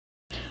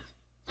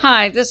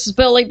Hi, this is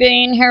Billie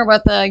Beene here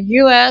with a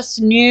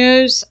U.S.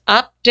 news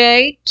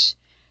update.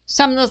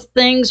 Some of the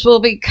things we'll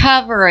be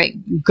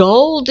covering.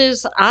 Gold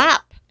is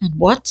up. And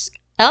what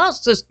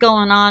else is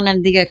going on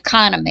in the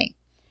economy?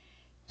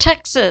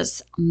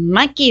 Texas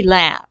Monkey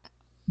Lab.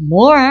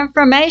 More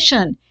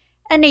information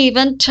and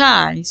even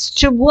ties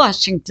to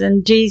Washington,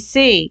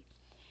 D.C.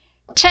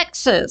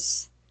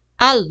 Texas,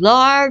 a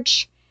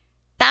large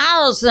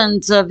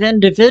thousands of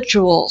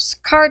individuals.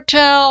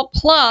 Cartel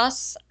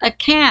plus a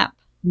camp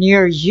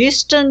near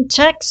Houston,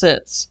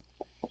 Texas.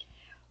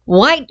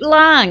 White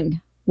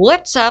lung.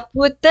 What's up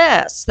with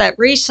this? That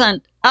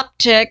recent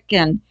uptick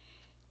in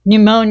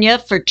pneumonia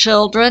for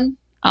children.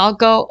 I'll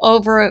go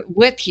over it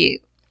with you.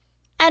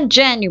 And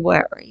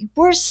January.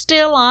 We're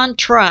still on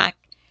track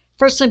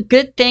for some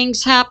good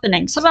things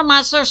happening. Some of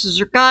my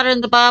sources are God in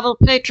the Bible,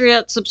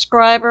 Patriot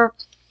subscriber.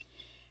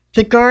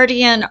 The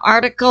Guardian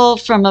article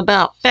from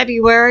about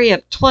February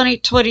of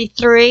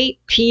 2023.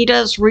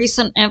 PETA's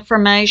recent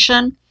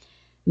information.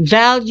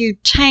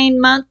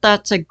 Valuetainment,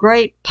 that's a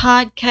great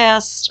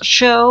podcast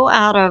show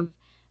out of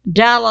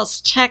Dallas,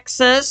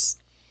 Texas.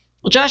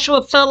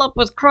 Joshua Phillip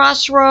with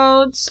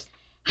Crossroads,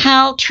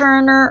 Hal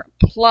Turner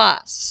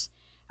Plus.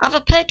 I have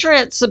a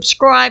Patriot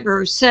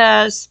subscriber who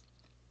says,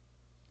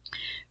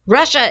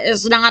 Russia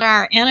is not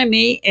our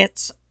enemy,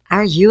 it's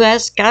our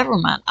U.S.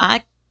 government.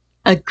 I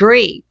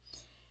agree.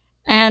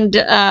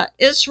 And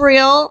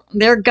Israel,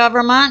 their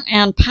government,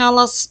 and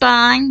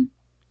Palestine,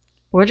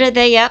 what are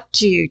they up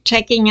to?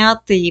 Taking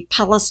out the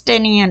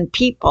Palestinian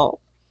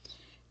people.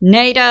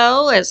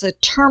 NATO is a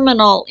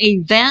terminal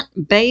event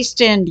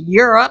based in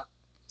Europe,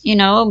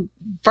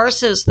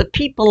 versus the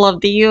people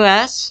of the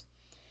U.S.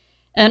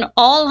 And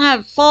all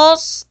have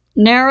false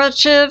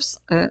narratives.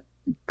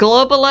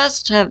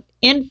 Globalists have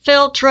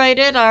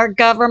infiltrated our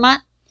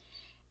government.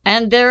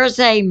 And there's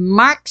a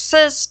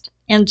Marxist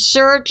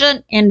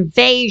insurgent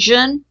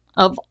invasion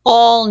of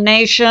all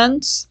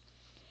nations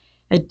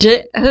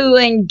who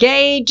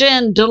engage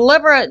in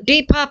deliberate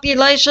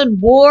depopulation,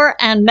 war,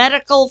 and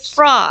medical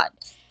fraud.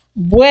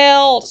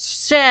 Well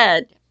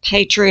said,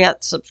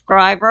 Patriot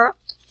subscriber.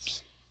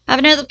 I have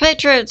another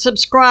Patriot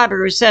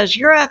subscriber who says,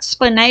 your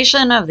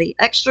explanation of the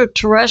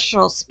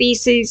extraterrestrial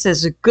species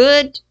is a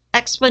good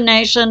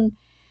explanation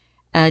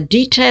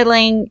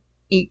detailing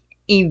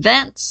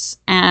events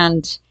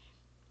and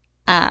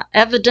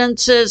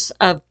evidences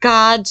of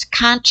God's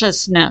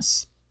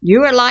consciousness.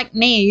 You are like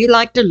me. You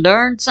like to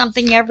learn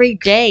something every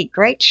day.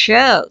 Great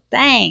show.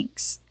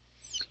 Thanks.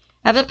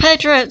 I have a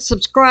Patriot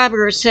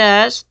subscriber who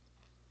says,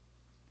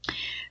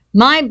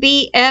 my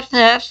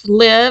BFF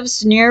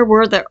lives near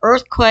where the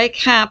earthquake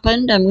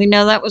happened, and we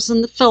know that was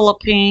in the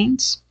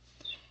Philippines.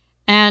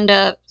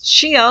 And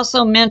she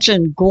also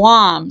mentioned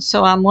Guam,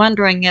 so I'm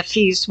wondering if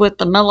he's with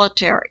the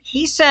military.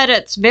 He said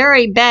it's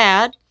very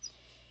bad.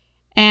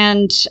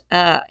 And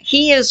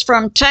he is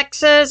from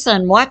Texas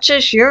and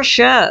watches your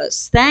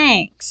shows.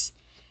 Thanks.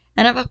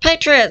 And I have a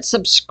Patriot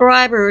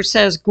subscriber who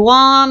says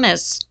Guam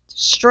is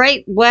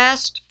straight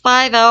west,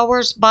 5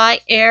 hours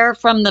by air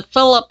from the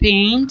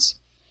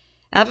Philippines.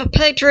 I have a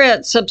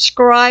Patriot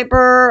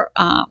subscriber.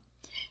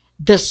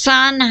 The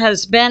sun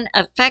has been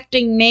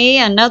affecting me.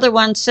 Another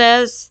one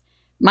says,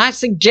 my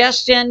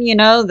suggestion,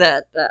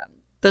 that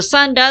the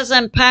sun does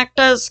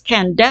impact us,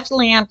 can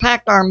definitely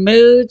impact our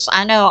moods.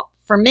 I know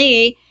for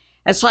me,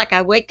 it's like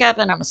I wake up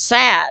and I'm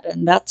sad,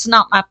 and that's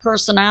not my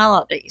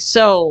personality.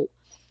 So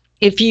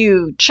if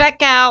you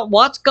check out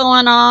what's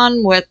going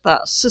on with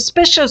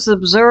suspicious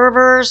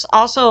observers,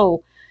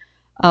 also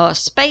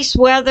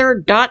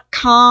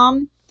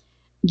spaceweather.com,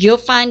 you'll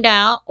find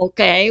out,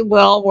 okay,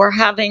 well, we're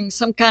having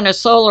some kind of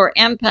solar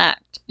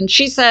impact. And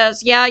she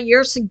says, yeah,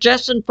 your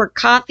suggestion for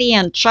coffee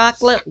and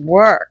chocolate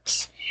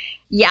works.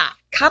 Yeah.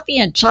 Coffee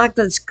and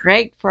chocolate's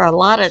great for a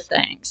lot of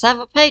things. I have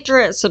a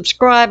Patriot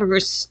subscriber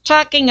who's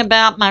talking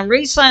about my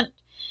recent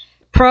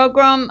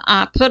program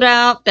I put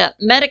out that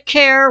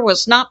Medicare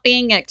was not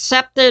being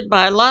accepted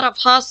by a lot of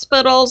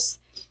hospitals,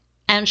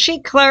 and she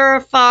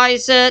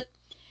clarifies it.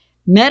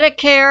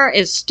 Medicare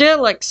is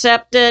still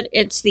accepted.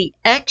 It's the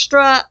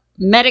extra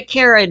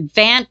Medicare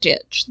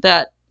Advantage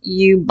that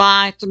you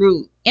buy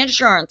through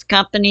insurance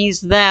companies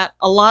that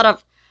a lot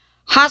of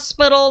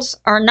hospitals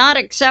are not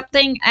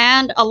accepting,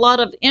 and a lot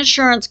of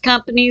insurance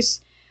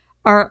companies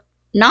are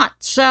not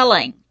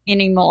selling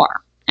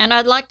anymore. And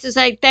I'd like to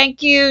say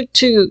thank you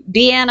to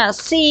Deanna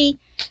C.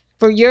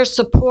 for your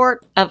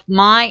support of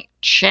my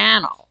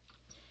channel.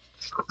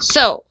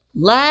 So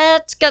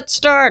let's get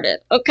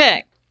started.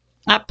 Okay,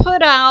 I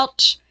put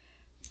out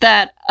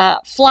that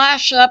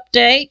flash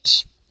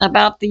update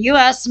about the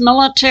U.S.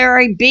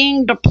 military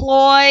being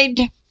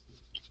deployed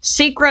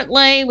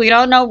secretly. We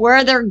don't know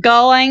where they're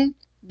going.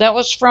 That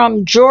was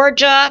from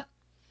Georgia,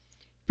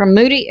 from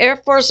Moody Air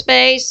Force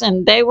Base,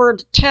 and they were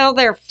to tell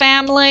their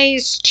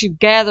families to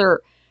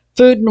gather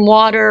food and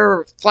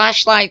water,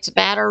 flashlights,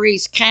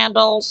 batteries,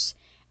 candles,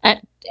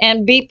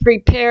 and be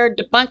prepared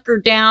to bunker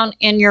down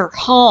in your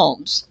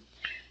homes.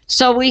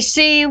 So we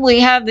see we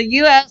have the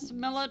U.S.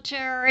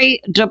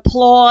 military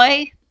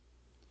deploy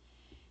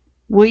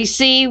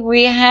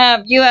We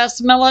have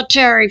U.S.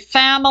 military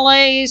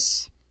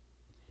families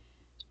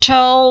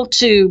told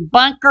to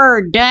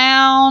bunker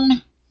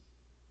down.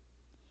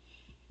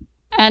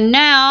 And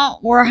now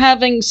we're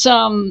having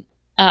some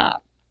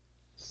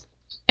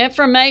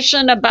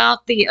information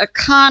about the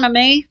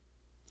economy.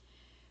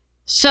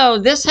 So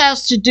this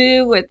has to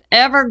do with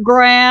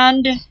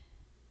Evergrande,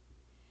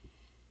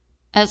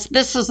 as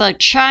this is a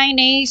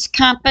Chinese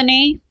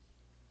company,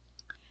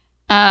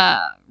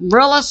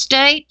 real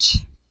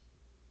estate.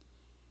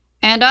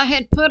 And I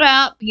had put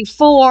out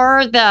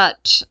before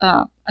that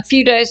a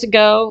few days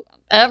ago,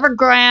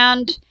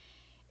 Evergrande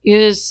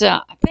is,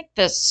 I think,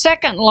 the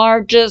second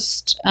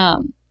largest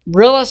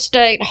real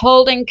estate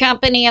holding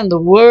company in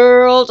the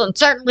world, and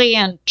certainly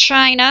in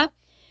China.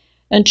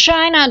 And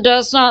China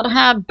does not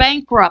have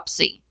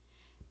bankruptcy,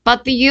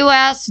 but the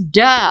U.S.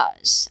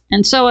 does.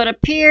 And so it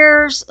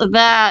appears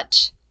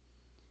that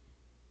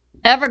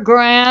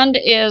Evergrande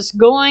is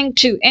going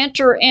to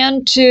enter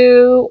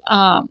into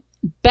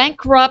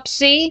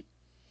bankruptcy.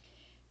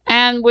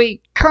 And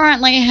we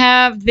currently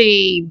have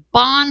the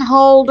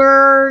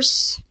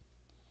bondholders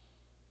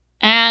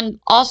and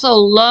also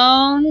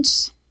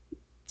loans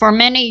for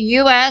many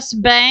U.S.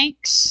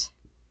 banks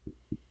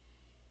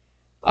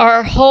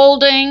are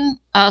holding,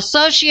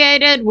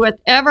 associated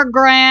with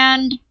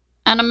Evergrande,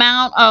 an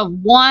amount of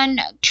 $1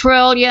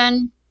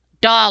 trillion.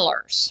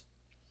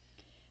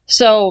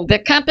 So the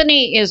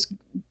company is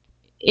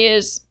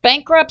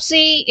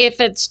bankruptcy. If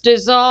it's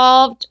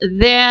dissolved,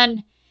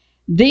 then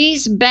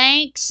these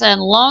banks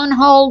and loan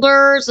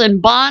holders and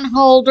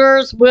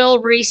bondholders will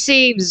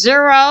receive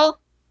 0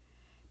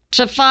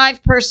 to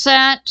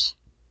 5%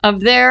 of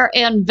their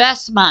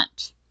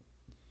investment.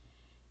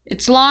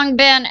 It's long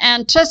been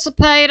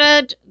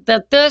anticipated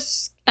that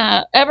this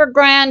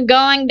Evergrande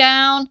going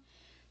down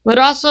would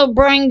also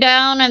bring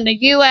down in the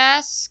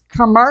U.S.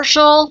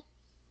 commercial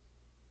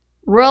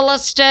real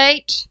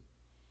estate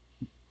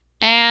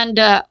and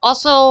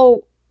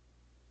also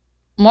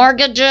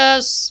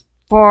mortgages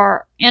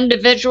for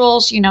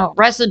individuals,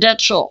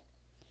 residential.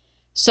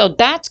 So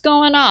that's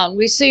going on.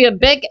 We see a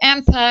big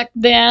impact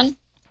then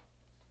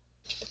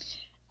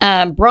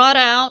brought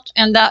out,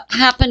 and that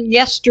happened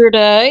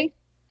yesterday.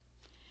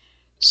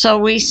 So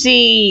we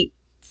see,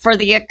 for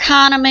the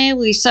economy,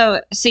 we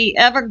see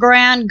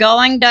Evergrande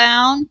going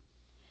down.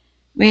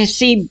 We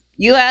see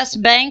U.S.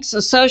 banks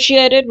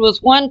associated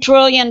with $1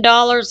 trillion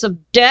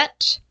of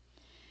debt.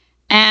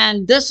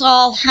 And this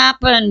all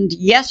happened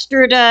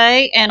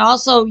yesterday. And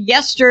also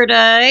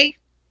yesterday,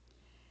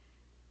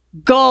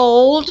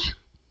 gold.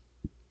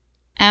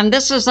 And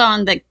this is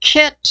on the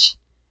Kitco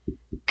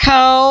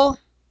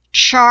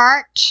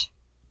chart.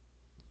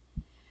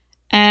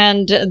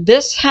 And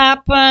this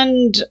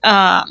happened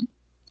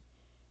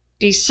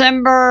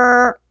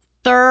December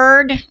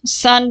 3rd,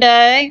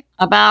 Sunday,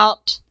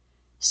 about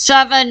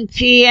 7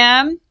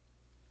 p.m.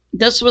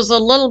 This was a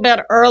little bit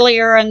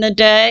earlier in the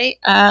day.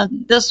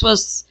 This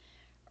was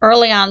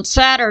early on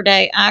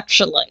Saturday,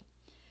 actually.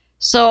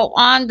 So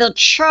on the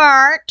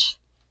chart,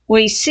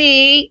 we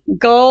see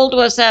gold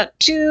was at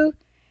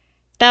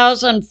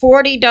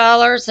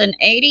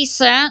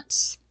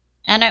 $2,040.80,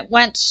 and it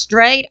went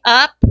straight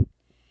up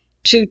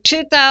to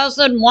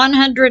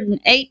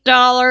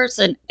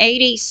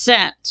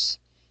 $2,108.80.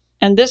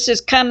 And this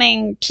is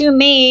coming to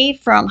me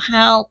from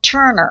Hal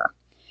Turner.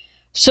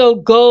 So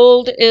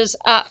gold is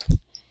up.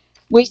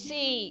 We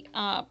see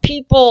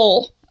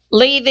people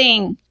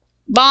leaving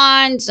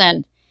bonds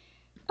and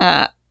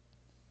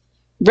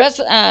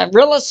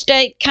real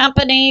estate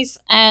companies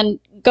and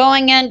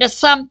going into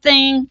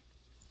something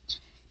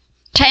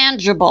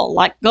tangible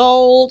like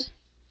gold.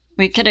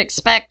 We could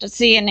expect to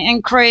see an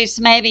increase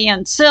maybe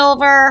in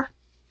silver.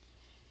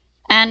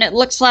 And it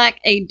looks like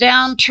a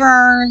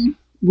downturn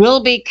will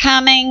be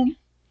coming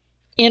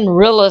in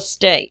real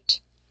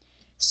estate.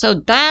 So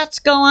that's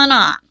going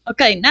on.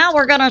 Okay, now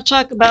we're going to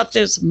talk about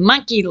this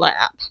monkey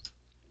lab.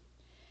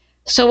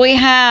 So we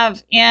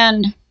have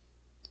in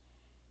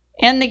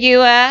the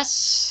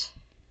U.S.,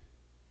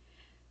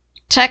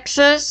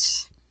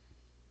 Texas,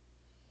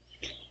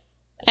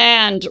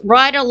 and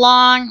right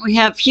along we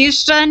have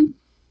Houston.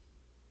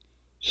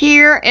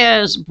 Here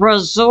is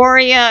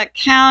Brazoria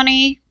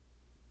County,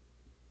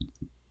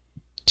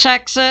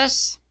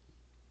 Texas.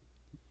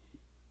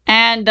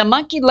 And the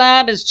monkey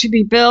lab is to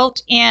be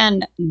built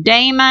in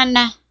Damon,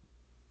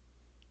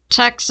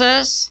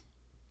 Texas.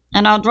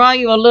 And I'll draw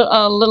you a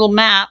little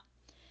map.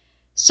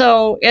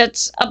 So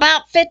it's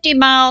about 50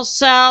 miles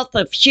south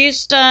of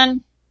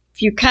Houston.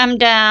 If you come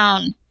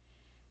down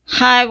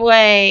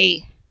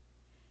Highway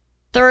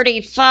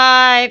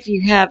 35,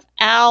 you have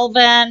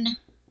Alvin,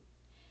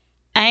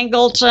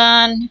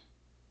 Angleton.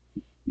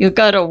 You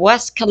go to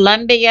West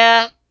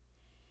Columbia.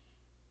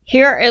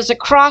 Here is a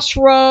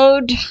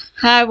crossroad,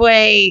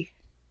 Highway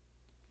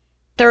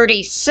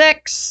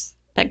 36,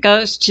 that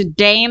goes to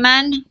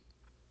Damon.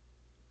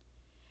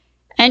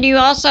 And you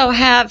also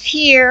have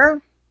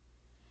here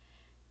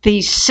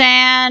the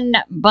San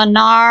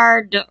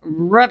Bernard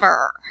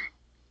River.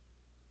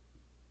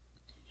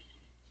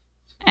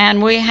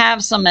 And we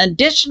have some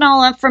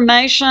additional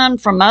information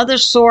from other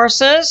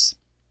sources.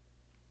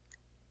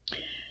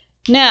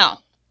 Now,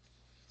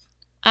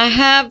 I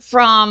have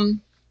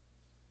from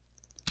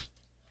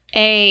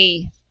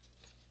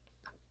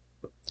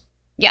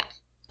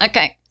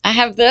I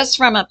have this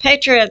from a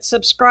Patriot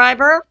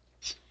subscriber.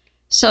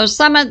 So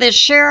some of the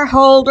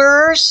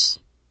shareholders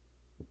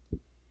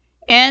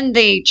in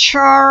the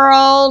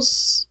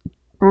Charles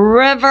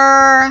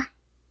River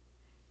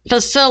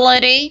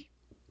facility,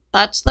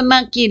 that's the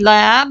monkey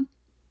lab,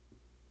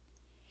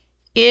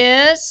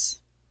 is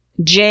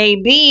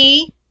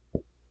JB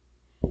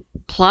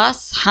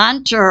plus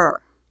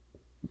Hunter.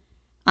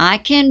 I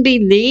can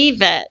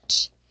believe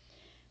it.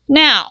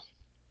 Now,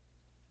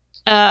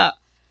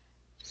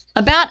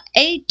 about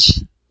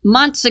 8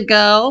 months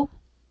ago,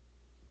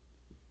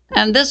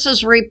 and this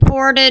is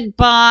reported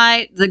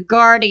by The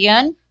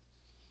Guardian,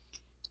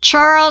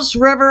 Charles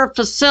River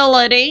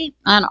facility,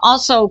 and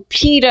also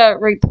PETA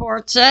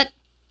reports it,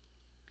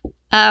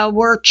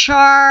 were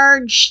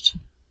charged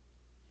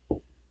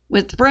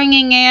with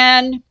bringing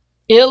in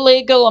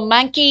illegal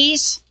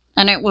monkeys,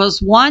 and it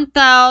was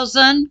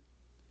 1,000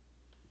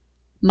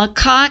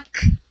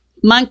 macaque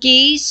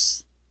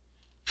monkeys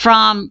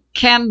from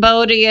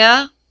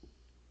Cambodia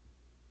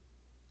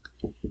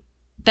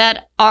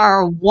that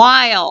are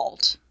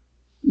wild,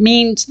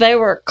 means they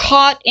were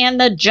caught in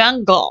the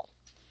jungle.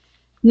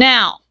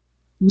 Now,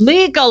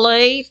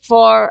 legally,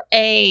 for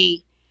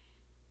a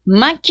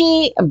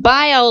monkey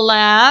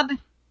biolab,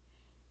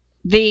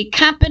 the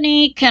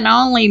company can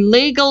only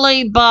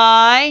legally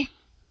buy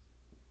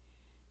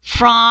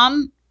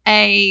from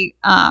a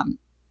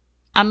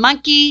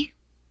monkey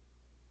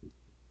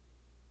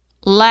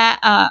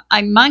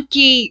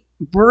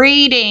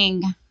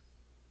breeding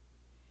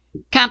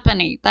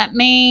company. That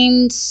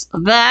means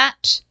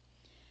that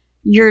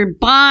you're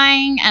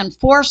buying and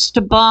forced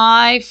to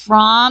buy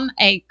from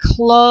a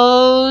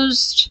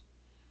closed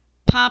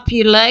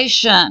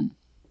population.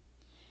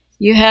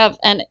 You have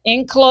an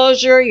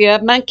enclosure, you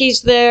have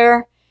monkeys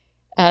there.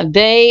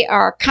 They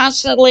are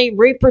constantly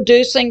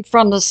reproducing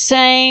from the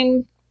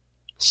same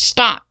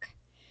stock.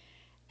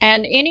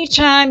 And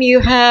anytime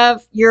you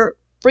have your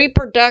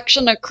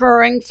reproduction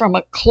occurring from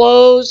a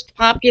closed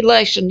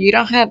population, you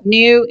don't have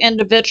new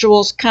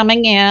individuals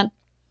coming in,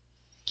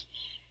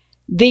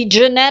 the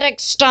genetic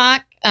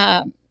stock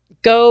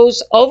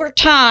goes over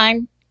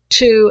time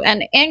to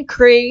an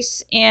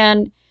increase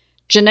in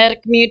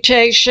genetic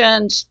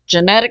mutations,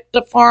 genetic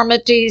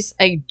deformities,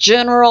 a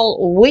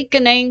general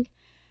weakening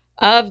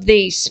of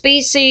the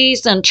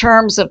species in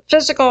terms of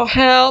physical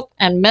health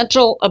and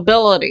mental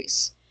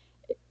abilities.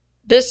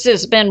 This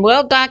has been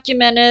well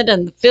documented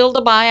in the field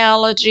of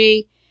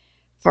biology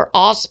for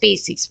all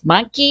species,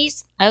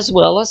 monkeys as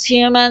well as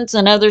humans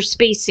and other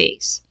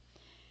species.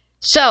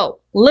 So,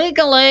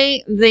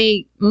 legally,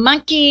 the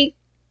monkey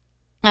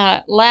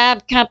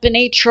lab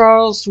company,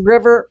 Charles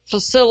River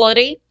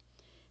facility,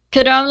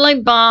 could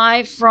only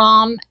buy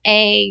from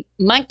a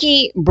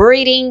monkey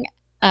breeding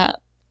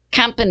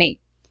company.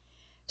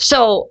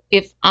 So,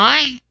 if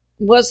I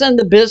was in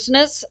the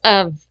business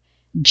of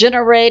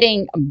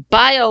generating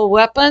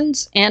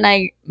bioweapons in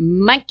a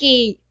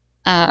monkey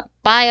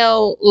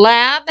bio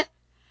lab,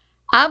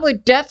 I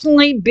would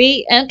definitely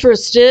be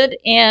interested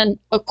in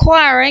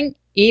acquiring,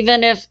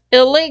 even if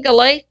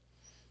illegally,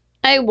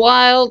 a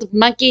wild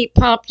monkey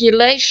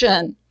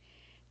population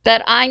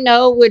that I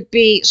know would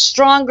be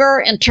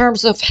stronger in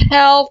terms of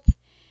health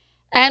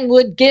and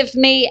would give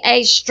me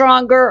a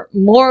stronger,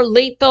 more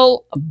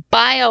lethal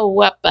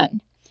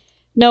bioweapon.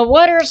 Now,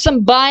 what are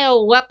some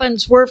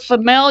bioweapons we're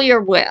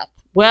familiar with?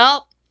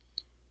 Well,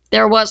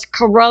 there was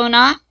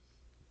Corona.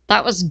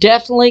 That was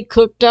definitely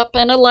cooked up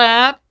in a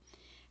lab.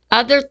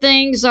 Other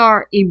things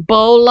are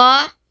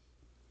Ebola,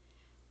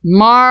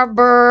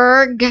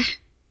 Marburg,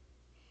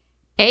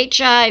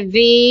 HIV,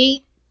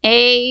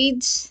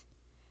 AIDS.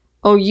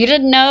 Oh, you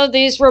didn't know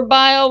these were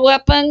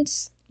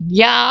bioweapons?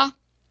 Yeah,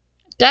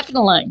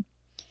 definitely.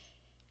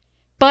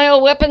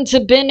 Bioweapons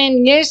have been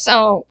in use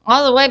all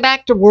the way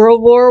back to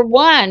World War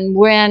I,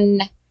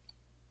 when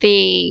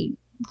the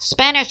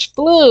Spanish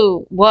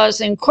flu was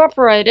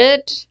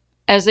incorporated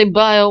as a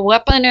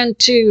bioweapon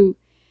into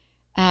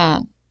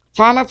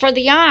pharma for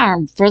the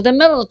arm, for the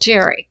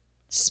military.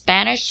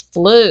 Spanish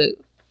flu.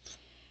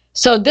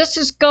 So this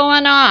is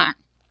going on.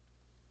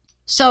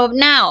 So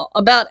now,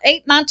 about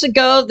 8 months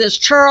ago, this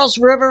Charles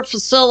River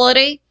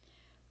facility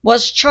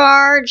was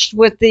charged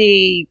with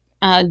the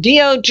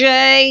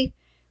DOJ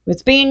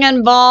with being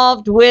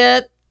involved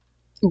with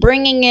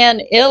bringing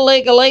in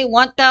illegally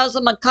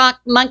 1,000 macaque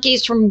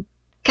monkeys from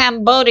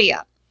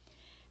Cambodia.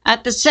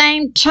 At the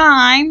same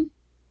time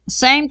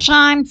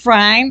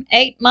frame,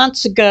 8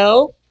 months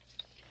ago,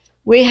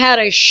 we had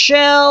a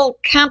shell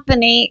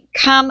company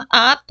come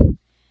up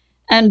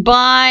and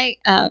buy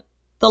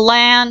the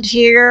land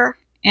here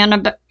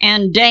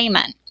in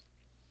Damon.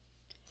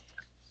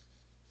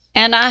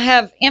 And I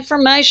have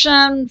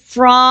information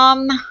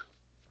from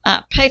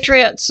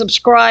Patriot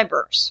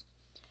subscribers.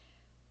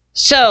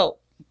 So,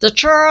 the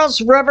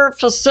Charles River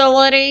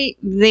facility,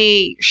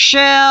 the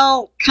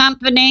Shell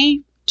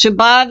company to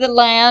buy the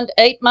land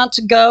 8 months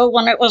ago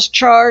when it was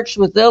charged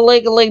with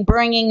illegally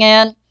bringing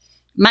in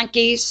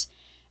monkeys.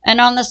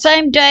 And on the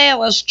same day it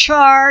was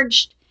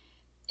charged,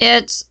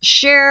 its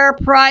share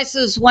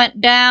prices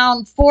went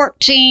down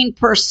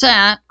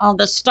 14% on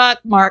the stock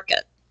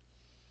market.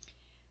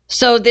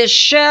 So this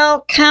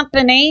Shell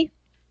company,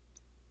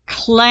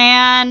 Ct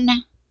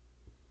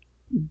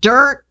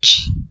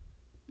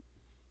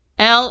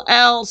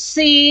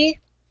LLC,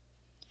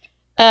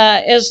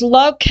 is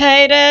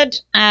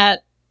located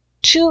at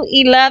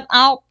 211.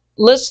 I'll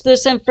list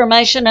this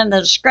information in the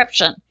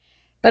description,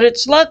 but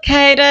it's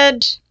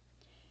located,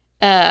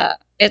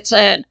 it's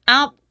an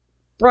out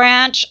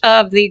branch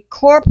of the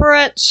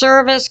corporate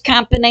service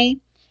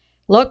company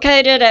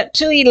located at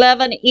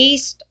 211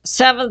 East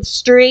 7th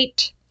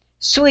Street,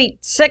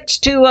 Suite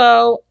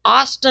 620,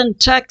 Austin,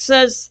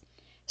 Texas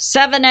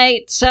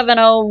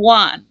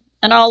 78701.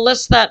 And I'll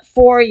list that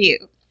for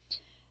you.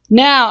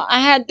 Now, I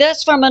had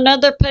this from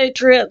another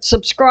Patriot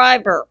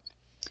subscriber.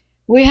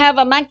 We have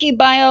a monkey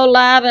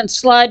biolab in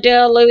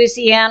Slidell,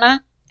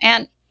 Louisiana,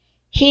 and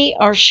he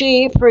or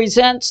she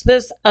presents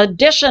this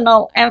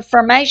additional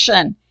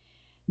information.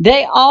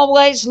 They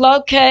always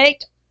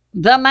locate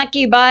the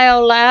monkey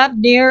biolab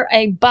near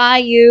a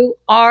bayou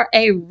or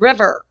a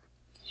river.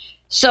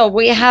 So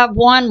we have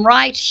one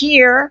right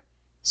here,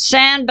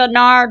 San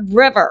Bernard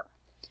River.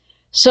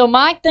 So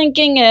my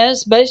thinking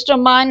is, based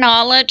on my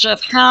knowledge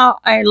of how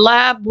a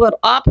lab would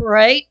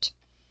operate,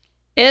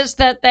 is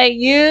that they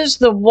use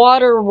the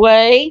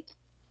waterway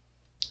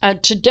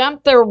to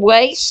dump their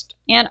waste.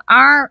 In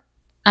our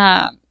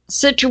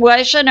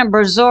situation in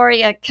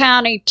Brazoria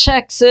County,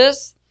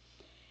 Texas,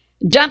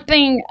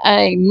 dumping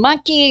a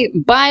monkey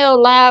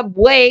biolab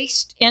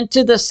waste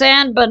into the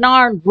San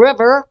Bernard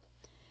River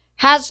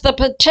has the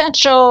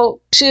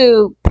potential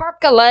to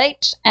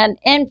percolate and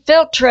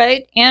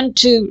infiltrate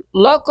into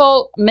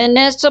local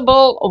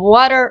municipal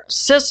water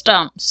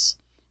systems.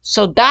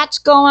 So that's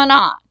going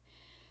on.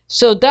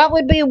 So that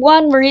would be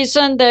one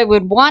reason they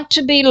would want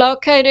to be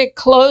located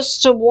close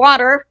to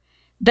water.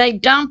 They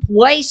dump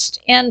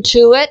waste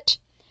into it.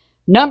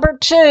 Number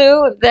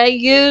two, they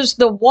use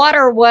the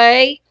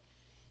waterway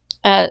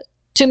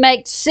to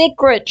make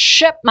secret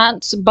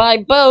shipments by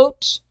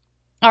boat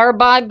or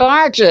by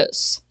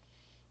barges.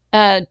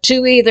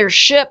 To either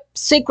ship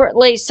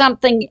secretly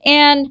something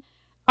in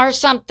or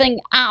something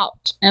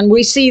out. And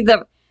we see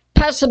the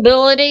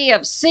possibility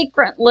of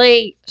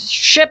secretly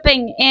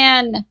shipping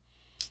in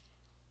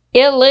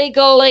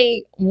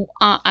illegally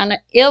an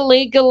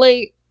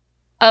illegally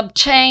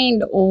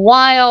obtained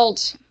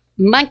wild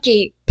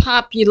monkey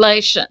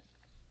population.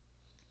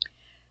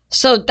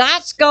 So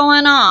that's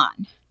going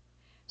on.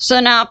 So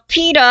now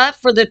PETA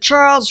for the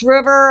Charles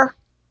River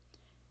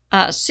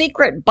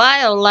secret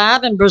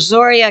biolab in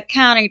Brazoria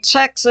County,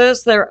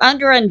 Texas. They're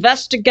under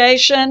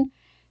investigation,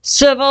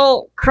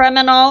 civil,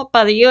 criminal,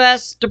 by the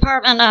U.S.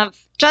 Department of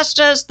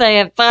Justice. They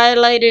have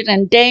violated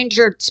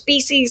Endangered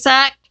Species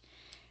Act,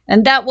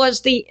 and that was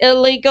the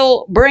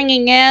illegal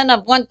bringing in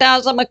of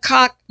 1,000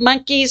 macaque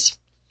monkeys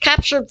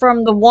captured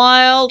from the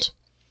wild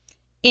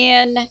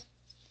in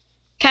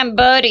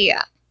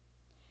Cambodia.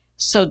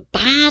 So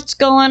that's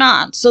going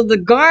on. So the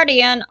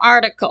Guardian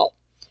article,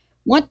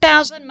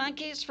 1,000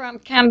 monkeys from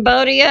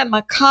Cambodia,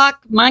 macaque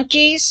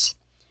monkeys,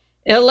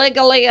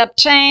 illegally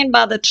obtained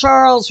by the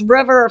Charles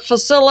River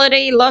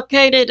facility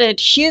located in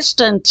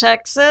Houston,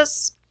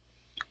 Texas.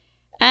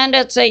 And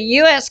it's a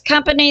U.S.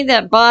 company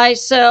that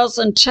buys, sells,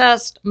 and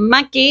tests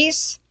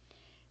monkeys.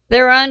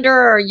 They're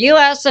under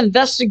U.S.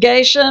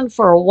 investigation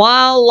for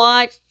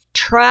wildlife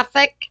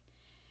traffic,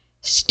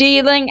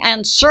 stealing,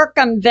 and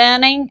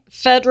circumventing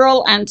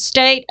federal and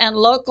state and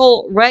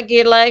local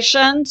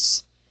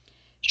regulations.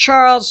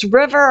 Charles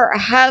River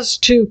has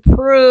to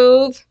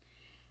prove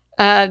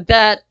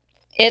that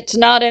it's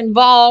not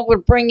involved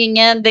with bringing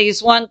in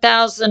these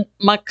 1,000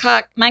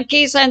 macaque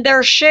monkeys, and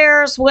their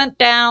shares went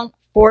down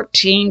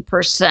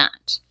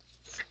 14%.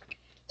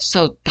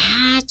 So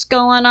that's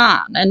going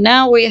on. And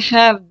now we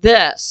have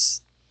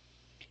this.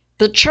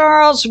 The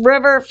Charles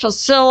River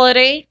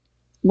facility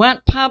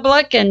went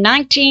public in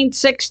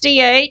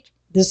 1968.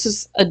 This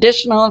is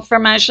additional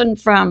information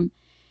from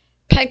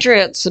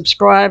Patriot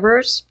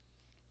subscribers.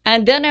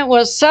 And then it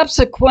was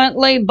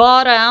subsequently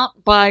bought out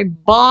by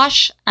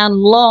Bausch and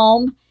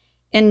Lomb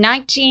in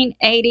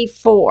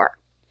 1984.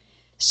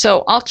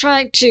 So I'll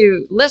try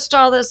to list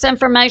all this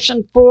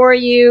information for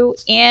you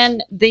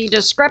in the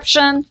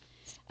description.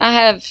 I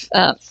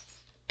have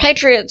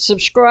Patriot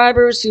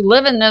subscribers who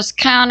live in this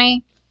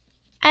county,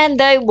 and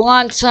they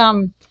want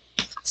some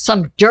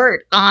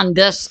dirt on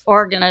this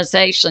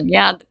organization.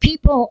 Yeah, the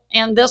people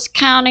in this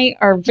county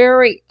are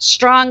very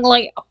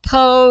strongly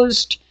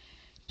opposed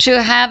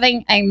to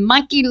having a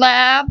monkey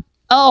lab.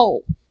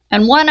 Oh,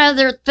 and one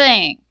other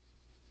thing.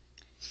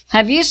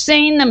 Have you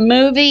seen the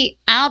movie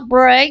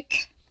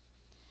Outbreak?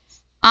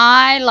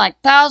 I, like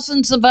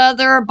thousands of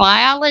other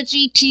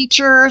biology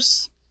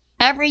teachers,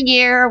 every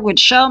year would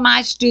show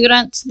my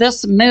students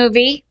this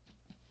movie.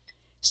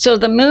 So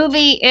the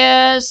movie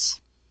is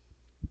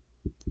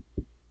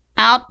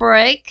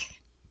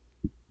Outbreak.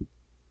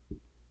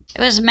 It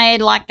was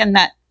made like in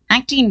the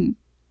 1980s,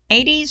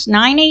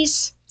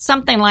 90s,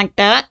 something like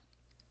that.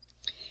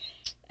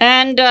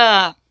 And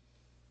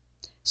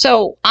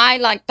so I,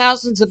 like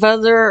thousands of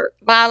other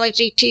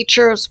biology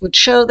teachers, would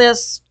show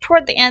this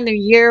toward the end of the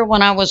year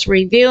when I was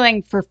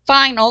reviewing for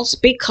finals,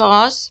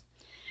 because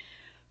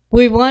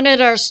we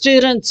wanted our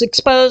students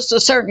exposed to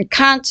certain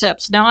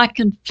concepts. Now, I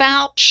can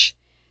vouch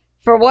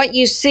for what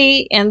you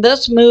see in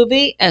this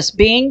movie as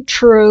being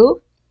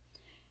true,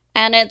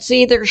 and it's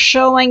either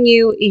showing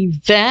you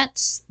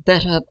events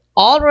that have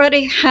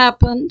already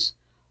happened,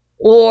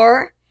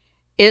 or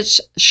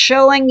it's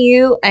showing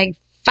you a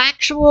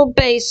factual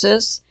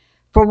basis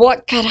for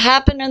what could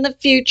happen in the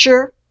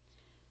future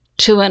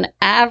to an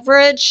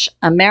average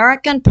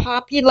American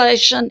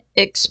population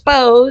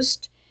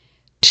exposed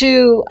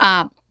to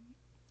a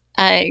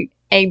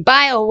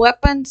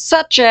bioweapon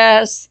such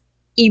as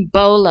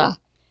Ebola.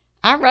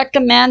 I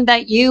recommend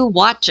that you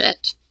watch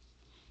it.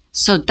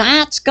 So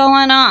that's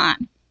going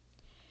on.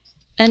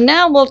 And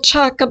now we'll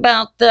talk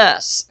about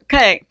this.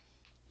 Okay,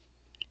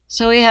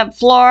 so we have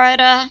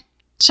Florida,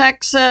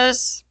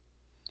 Texas,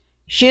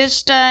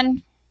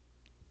 Houston,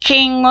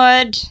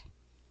 Kingwood,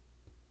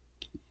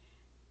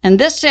 and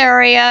this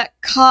area,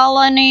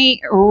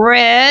 Colony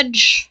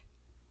Ridge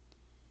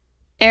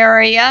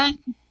area.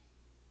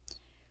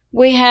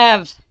 We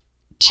have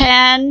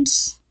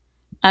tens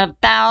of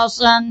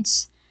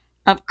thousands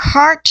of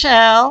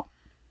cartel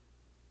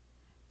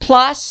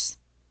plus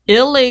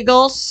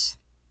illegals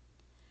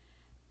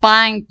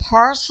buying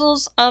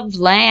parcels of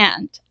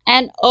land.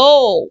 And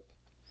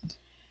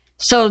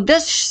so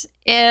this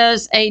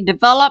is a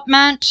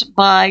development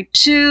by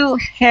two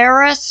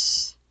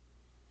Harris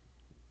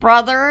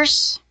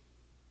brothers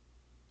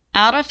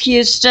out of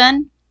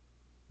Houston.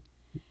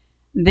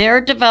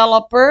 They're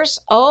developers.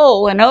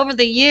 And over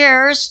the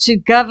years to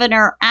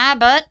Governor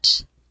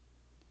Abbott,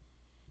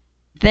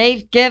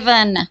 they've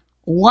given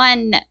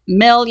 $1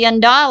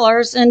 million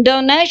in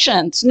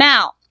donations.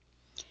 Now,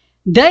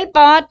 they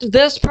bought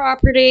this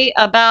property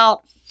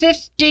about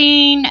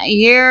 15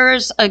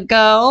 years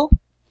ago,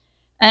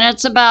 and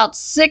it's about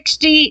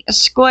 60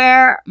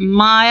 square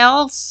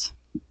miles.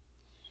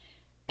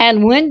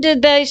 And when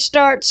did they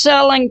start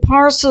selling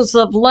parcels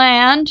of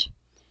land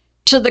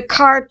to the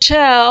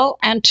cartel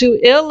and to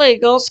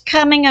illegals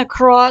coming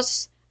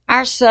across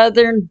our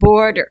southern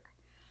border?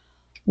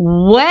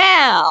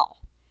 Well,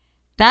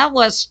 that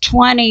was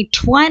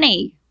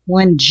 2020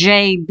 when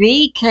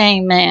JB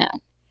came in.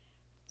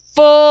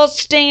 Full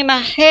steam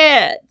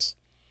ahead.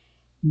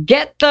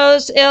 Get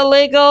those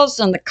illegals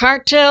and the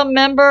cartel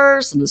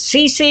members and the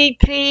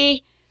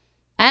CCP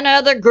and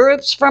other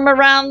groups from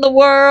around the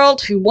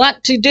world who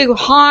want to do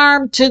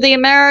harm to the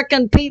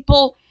American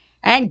people,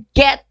 and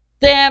get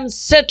them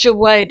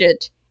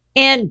situated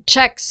in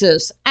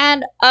Texas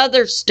and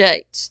other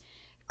states.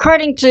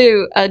 According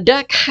to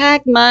Doug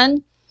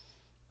Hagman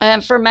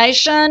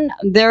information,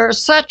 there are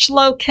such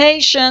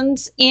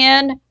locations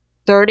in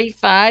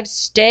 35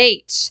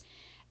 states.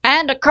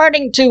 And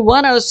according to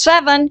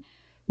 107,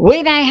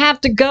 we may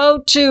have to go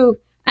to,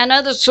 and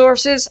other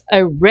sources,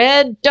 a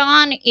Red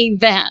Dawn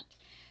event.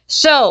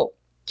 So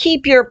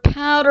keep your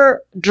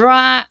powder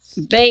dry,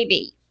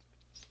 baby.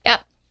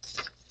 Yep.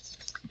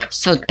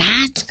 So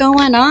that's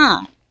going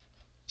on.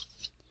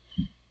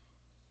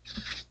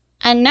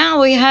 And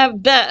now we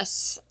have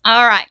this.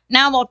 All right,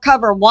 now we'll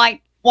cover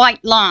white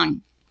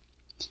lung.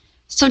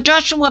 So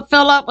Joshua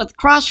Phillip with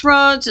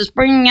Crossroads is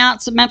bringing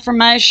out some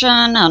information,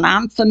 and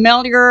I'm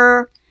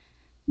familiar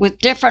with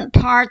different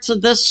parts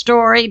of this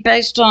story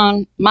based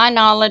on my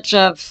knowledge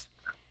of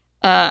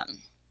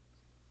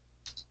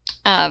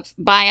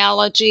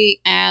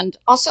biology, and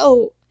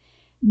also,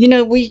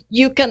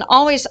 you can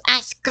always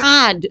ask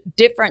God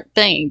different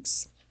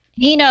things.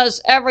 He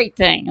knows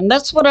everything, and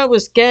that's what I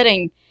was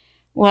getting.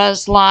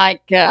 Was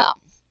like, I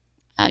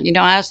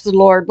asked the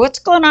Lord, what's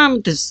going on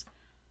with this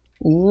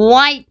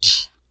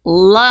white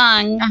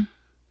lung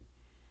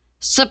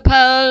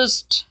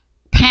supposed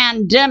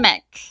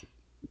pandemic?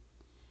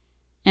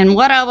 And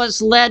what I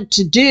was led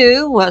to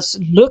do was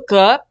look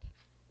up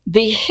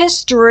the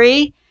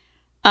history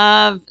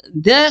of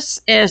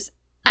this. Is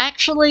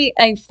actually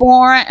a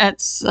form,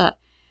 it's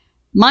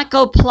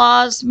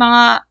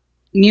Mycoplasma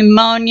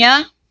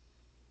pneumonia.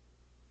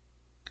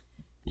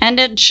 And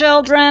in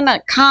children,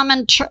 a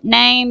common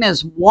name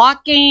is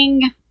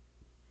walking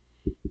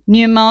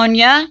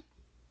pneumonia.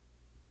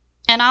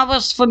 And I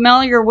was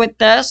familiar with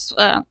this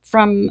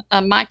from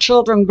my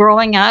children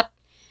growing up,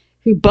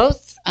 who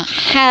both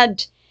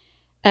had,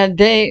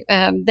 they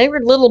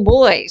were little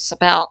boys,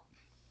 about,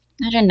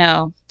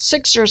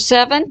 6 or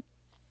 7,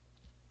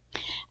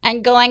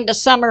 and going to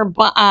summer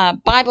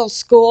Bible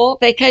school,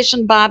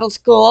 vacation Bible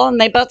school,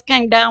 and they both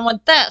came down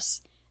with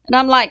this. And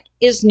I'm like,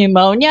 is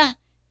pneumonia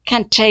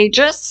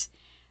contagious?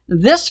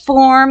 This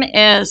form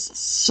is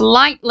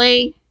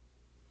slightly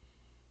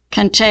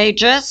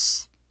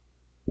contagious.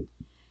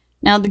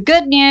 Now, the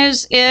good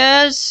news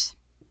is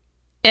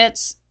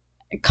it's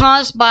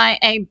caused by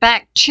a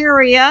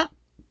bacteria.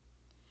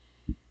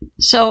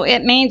 So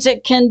it means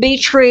it can be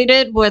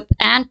treated with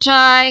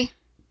antibiotics.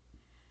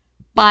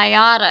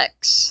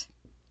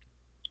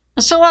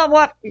 So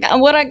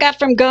what I got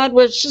from God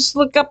was just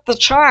look up the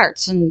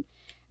charts and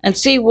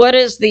see what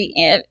is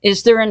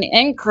there an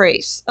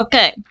increase?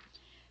 Okay,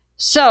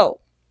 so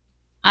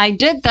I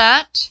did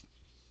that,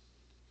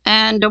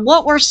 and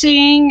what we're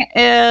seeing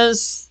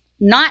is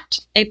not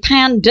a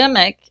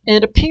pandemic.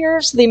 It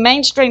appears the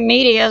mainstream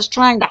media is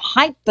trying to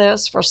hype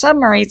this for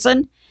some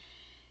reason,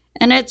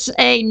 and it's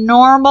a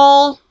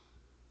normal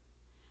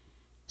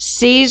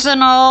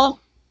seasonal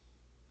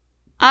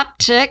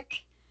uptick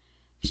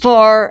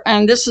for,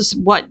 and this is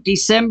what,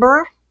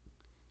 December?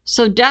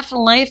 So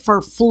definitely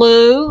for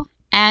flu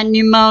and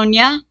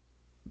pneumonia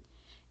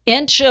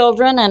in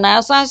children. And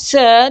as I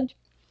said,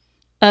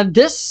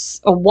 this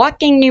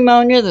walking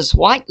pneumonia, this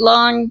white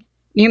lung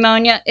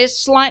pneumonia, is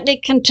slightly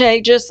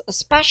contagious,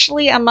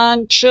 especially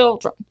among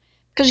children.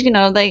 Because, you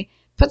know, they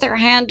put their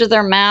hand to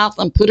their mouth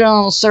and put it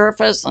on the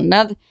surface, and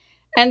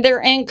they're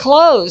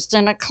enclosed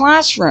in a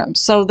classroom.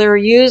 So they're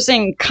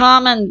using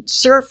common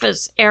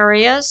surface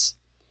areas.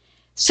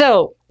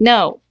 So,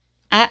 no,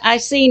 I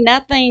see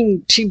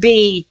nothing to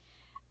be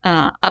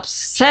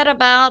upset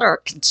about or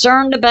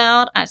concerned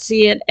about. I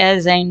see it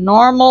as a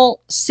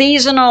normal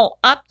seasonal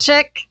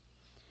uptick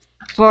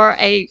for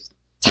a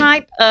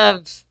type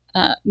of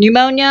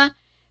pneumonia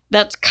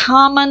that's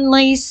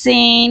commonly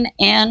seen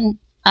in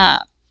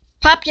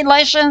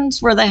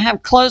populations where they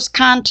have close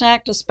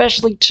contact,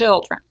 especially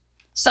children.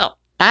 So,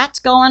 that's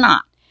going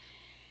on.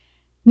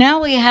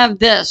 Now we have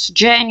this,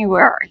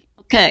 January.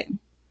 Okay.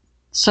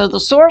 So the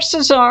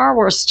sources are,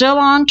 we're still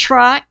on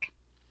track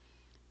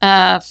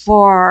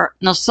for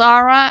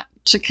NASARA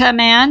to come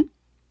in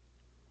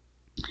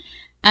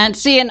and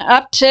see an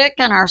uptick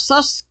in our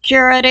Social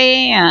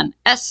Security and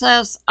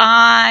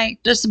SSI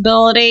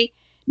disability.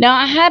 Now,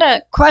 I had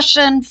a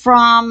question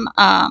from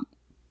a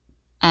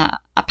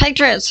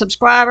Patriot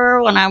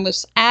subscriber when I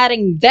was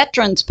adding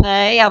veterans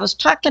pay. I was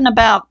talking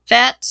about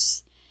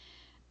vets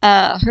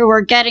who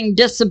are getting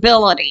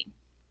disability.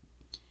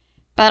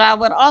 But I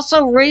would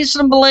also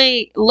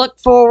reasonably look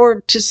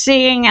forward to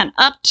seeing an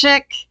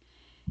uptick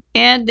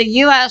in the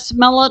U.S.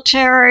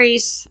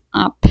 military's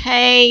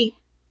pay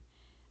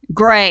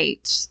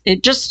grades.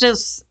 It just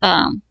is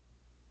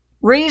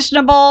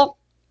reasonable,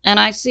 and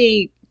I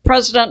see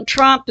President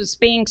Trump as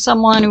being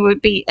someone who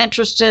would be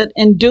interested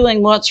in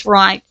doing what's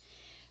right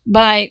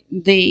by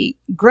the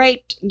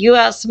great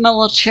U.S.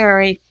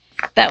 military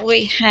that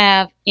we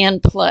have in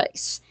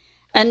place.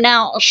 And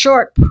now a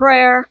short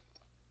prayer.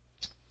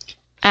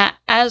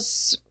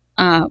 As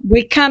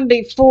we come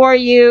before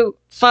you,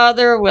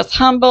 Father, with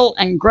humble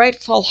and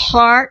grateful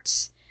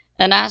hearts,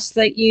 and ask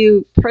that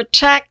you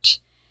protect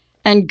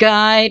and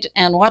guide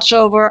and watch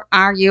over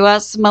our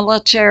U.S.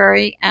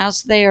 military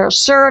as they are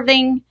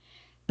serving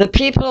the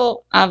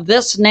people of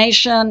this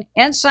nation,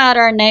 inside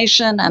our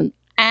nation,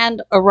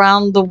 and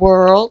around the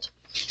world.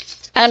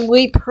 And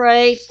we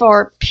pray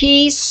for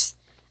peace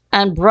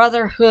and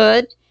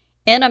brotherhood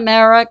in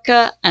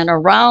America and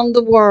around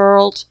the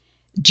world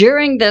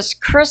during this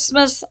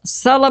Christmas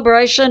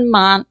celebration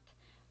month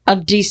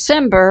of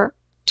December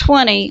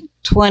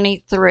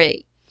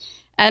 2023.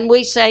 And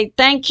we say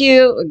thank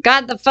you,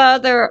 God the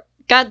Father,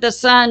 God the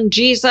Son,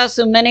 Jesus,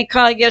 whom many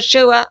call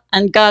Yeshua,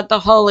 and God the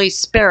Holy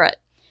Spirit.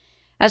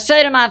 I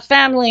say to my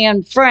family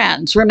and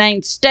friends,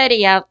 remain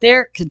steady out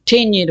there,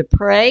 continue to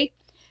pray.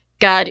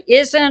 God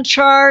is in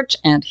charge,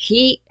 and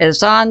He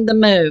is on the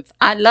move.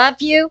 I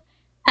love you,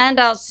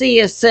 and I'll see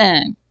you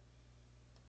soon.